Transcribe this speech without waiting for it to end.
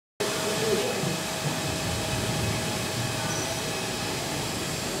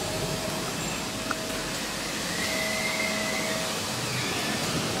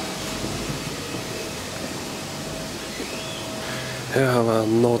Here I have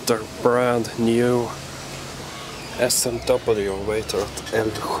another brand new SMW elevator at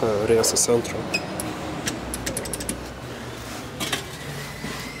Älvsjö resecentrum.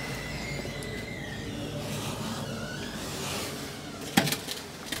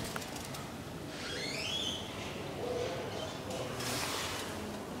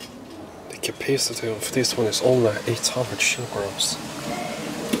 The capacity of this one is only 800 kilograms.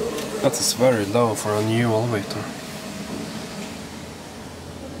 That is very low for a new elevator.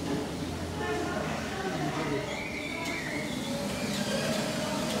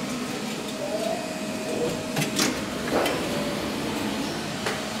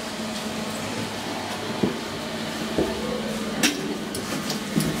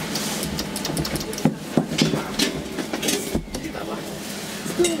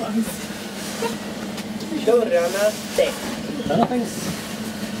 Dörrarna stängs. Ja, thanks.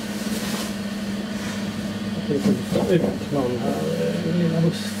 Vi får lyfta ut någon här lilla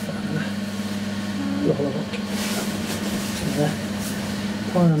bussen. Jag håller bak.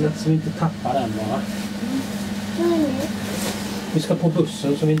 Ta den lite så vi inte tappar den bara. Vi ska på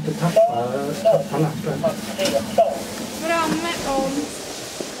bussen så vi inte tappar lappen. Framme om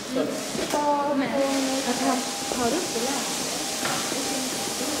att han tar upp det där.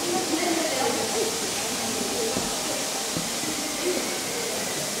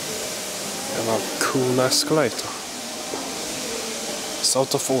 And a cool escalator. It's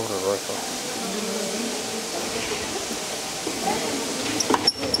out of order right now.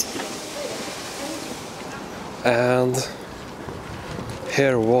 And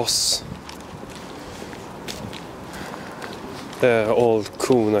here was the old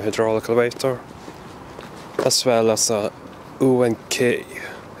Kuna hydraulic elevator, as well as a ONK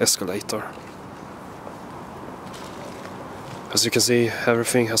escalator. As you can see,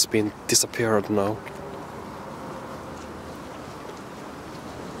 everything has been disappeared now.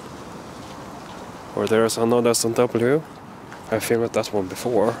 Or there's another SMW. I filmed that one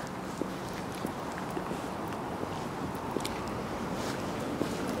before.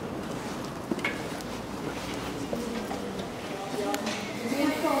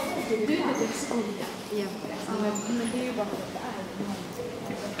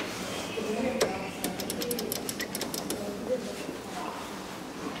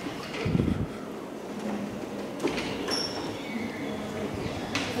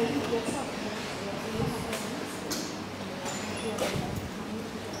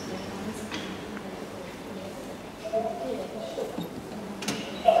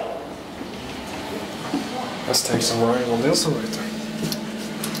 Let's take some ride on this elevator.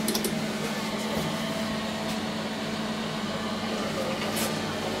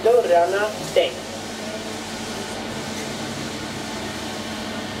 Dörrarna stängs.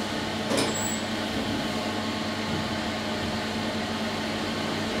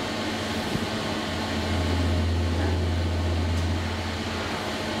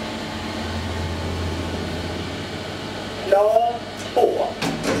 Plan 2.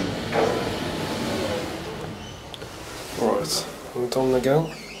 Alright, I'm done again.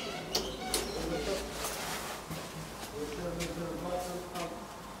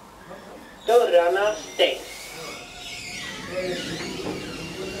 Dörrarna stängs.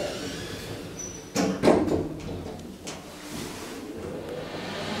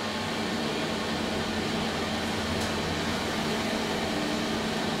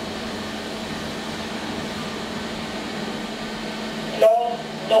 Plan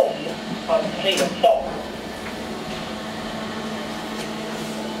 0. Entrésal.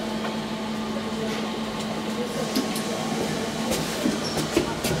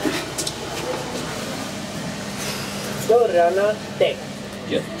 Dörrarna stängs.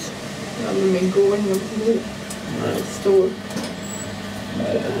 Gött. Ja, men går nog nu. Nej. Stor.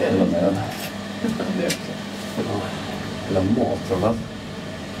 Nej, det är med. Det är också. Ja. Eller matrarna.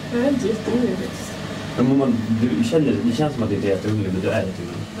 Det är inte jätteroligt. Men du känner, det känns som att det inte är jättehungrig, men du är lite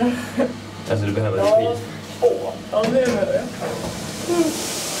hungrig. Alltså du behöver energi. Ja, det behöver jag.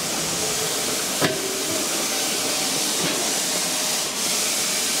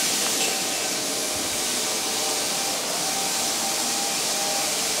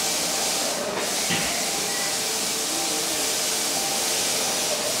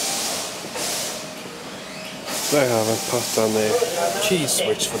 I haven't put any key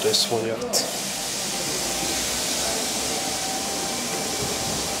switch for this one yet.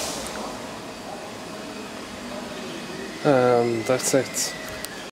 And that's it.